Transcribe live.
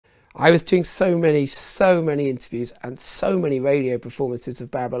I was doing so many interviews and so many radio performances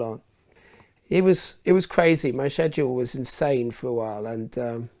of Babylon. It was crazy. My schedule was insane for a while,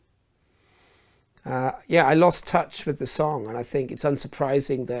 and yeah, I lost touch with the song. And I think it's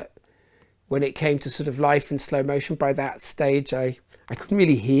unsurprising that when it came to sort of Life in Slow Motion, by that stage I couldn't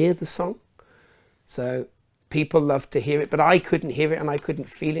really hear the song. So people loved to hear it, but I couldn't hear it and I couldn't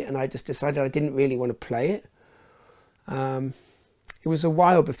feel it, and I just decided I didn't really want to play it. It was a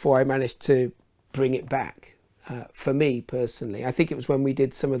while before I managed to bring it back, for me personally. I think it was when we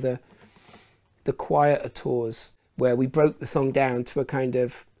did some of the quieter tours where we broke the song down to a kind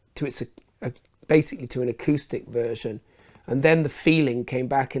of, basically to an acoustic version, and then the feeling came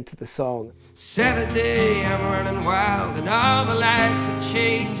back into the song. Saturday, I'm running wild and all the lights are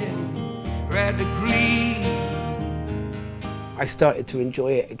changing, red to green. I started to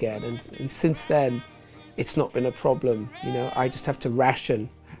enjoy it again, and since then it's not been a problem. You know, I just have to ration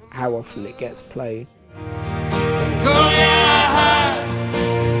how often it gets played. I'm going